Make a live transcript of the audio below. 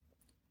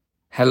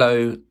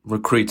Hello,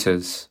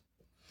 recruiters.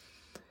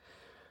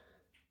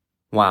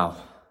 Wow,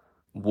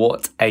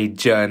 what a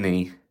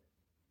journey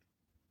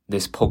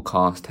this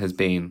podcast has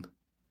been.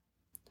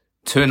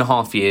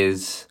 2.5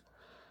 years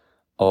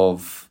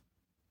of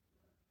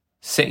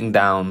sitting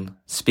down,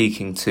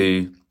 speaking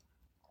to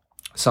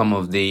some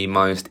of the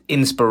most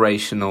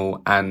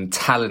inspirational and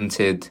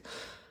talented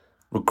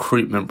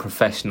recruitment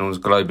professionals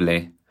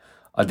globally.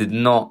 I did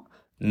not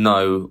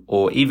know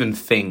or even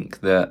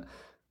think that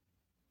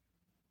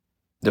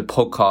the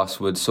podcast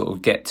would sort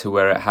of get to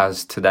where it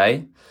has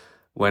today.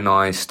 When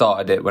I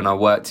started it, when I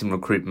worked in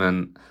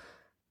recruitment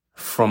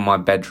from my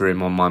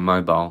bedroom on my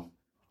mobile.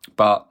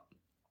 But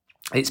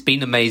it's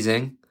been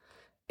amazing.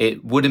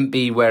 It wouldn't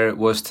be where it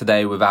was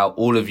today without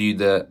all of you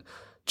that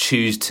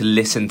choose to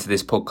listen to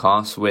this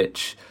podcast,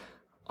 which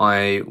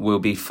I will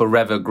be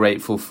forever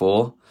grateful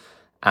for.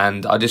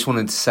 And I just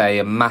wanted to say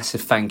a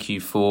massive thank you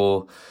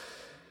for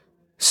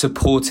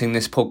supporting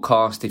this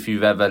podcast. If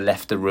you've ever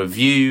left a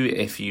review,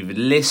 if you've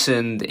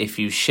listened, if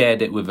you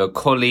shared it with a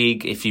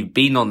colleague, if you've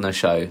been on the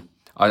show,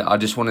 I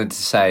just wanted to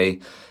say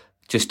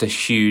just a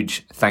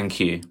huge thank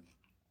you.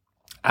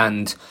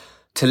 And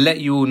to let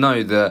you all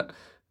know that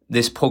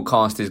this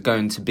podcast is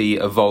going to be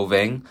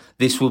evolving.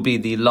 This will be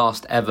the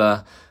last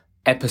ever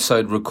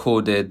episode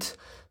recorded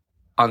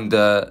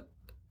under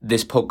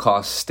this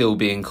podcast still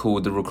being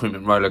called the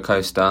Recruitment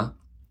Rollercoaster.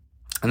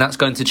 And that's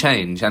going to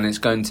change, and it's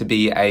going to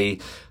be a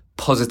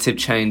positive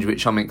change,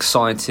 which I'm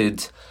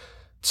excited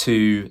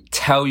to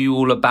tell you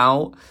all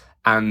about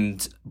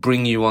and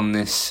bring you on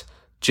this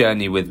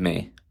journey with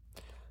me.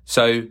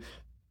 So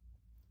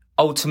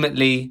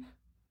ultimately,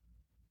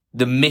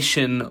 the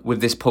mission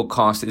with this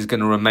podcast is going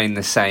to remain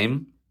the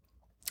same.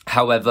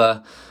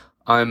 However,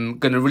 I'm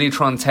going to really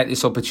try and take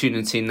this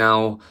opportunity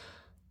now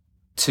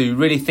to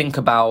really think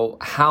about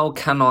how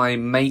can I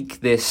make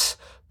this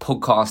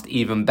podcast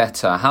even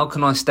better? How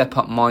can I step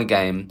up my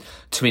game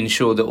to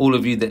ensure that all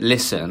of you that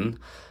listen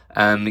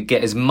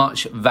get as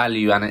much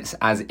value and it's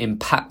as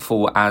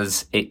impactful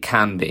as it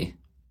can be?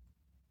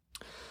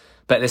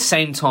 But at the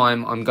same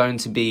time, I'm going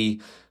to be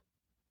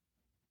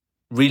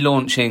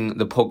relaunching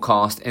the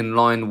podcast in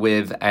line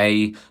with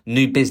a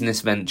new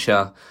business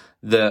venture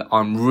that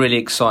I'm really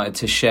excited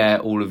to share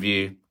with all of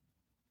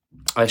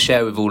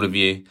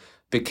you,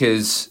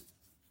 because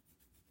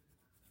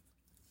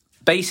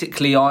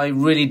basically, I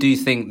really do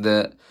think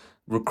that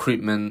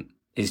recruitment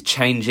is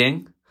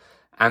changing,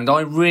 and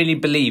I really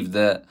believe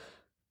that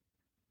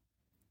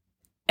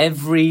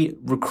every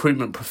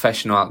recruitment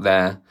professional out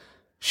there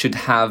should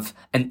have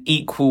an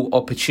equal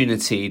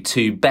opportunity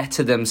to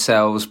better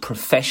themselves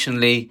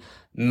professionally,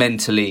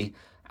 mentally,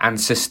 and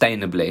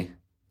sustainably.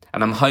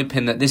 And I'm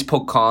hoping that this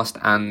podcast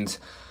and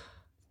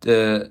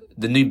the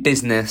new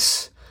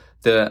business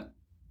that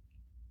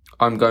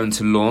I'm going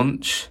to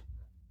launch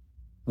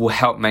will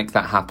help make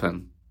that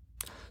happen.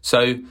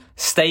 So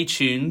stay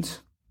tuned,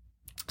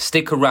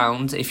 stick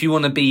around. If you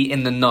want to be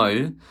in the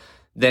know,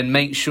 then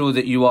make sure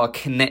that you are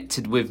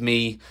connected with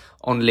me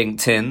on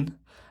LinkedIn,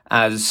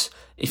 as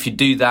if you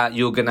do that,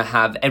 you're going to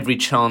have every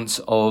chance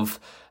of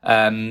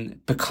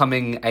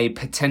becoming a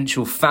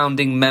potential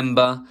founding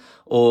member,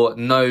 or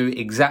know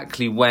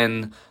exactly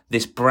when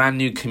this brand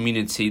new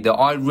community that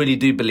I really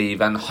do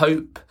believe and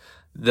hope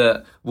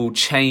that will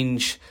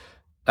change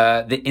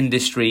the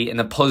industry in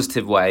a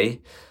positive way,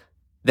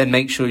 then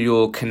make sure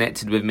you're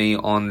connected with me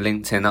on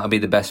LinkedIn. That'll be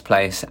the best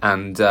place,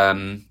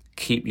 and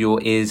keep your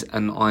ears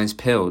and eyes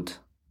peeled.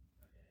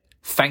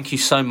 Thank you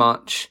so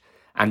much,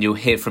 and you'll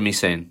hear from me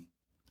soon.